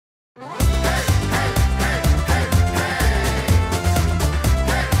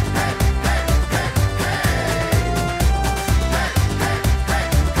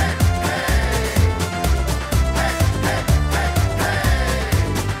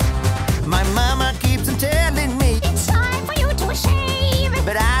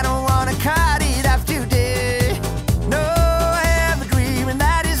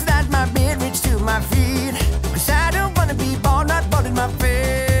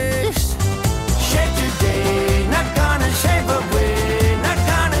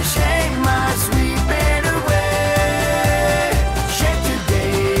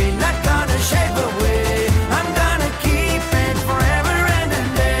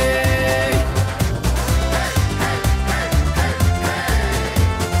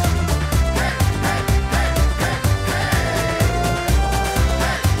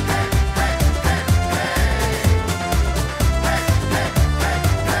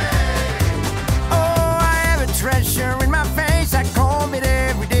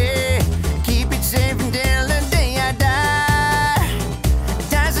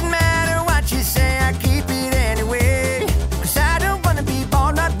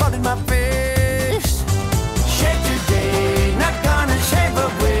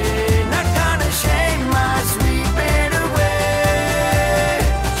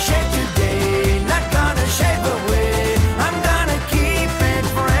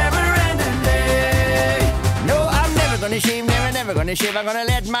never gonna shave, I'm gonna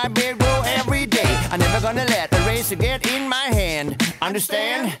let my beard grow every day. I'm never gonna let a razor get in my hand.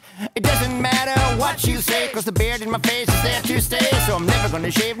 Understand? It doesn't matter what you say, cause the beard in my face is there to stay. So I'm never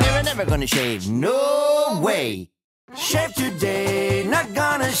gonna shave, never gonna shave, no way. Shave today, not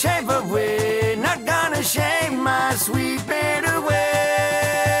gonna shave away, not gonna shave my sweet beard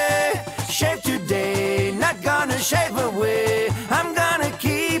away. Shave today, not gonna shave away, I'm gonna keep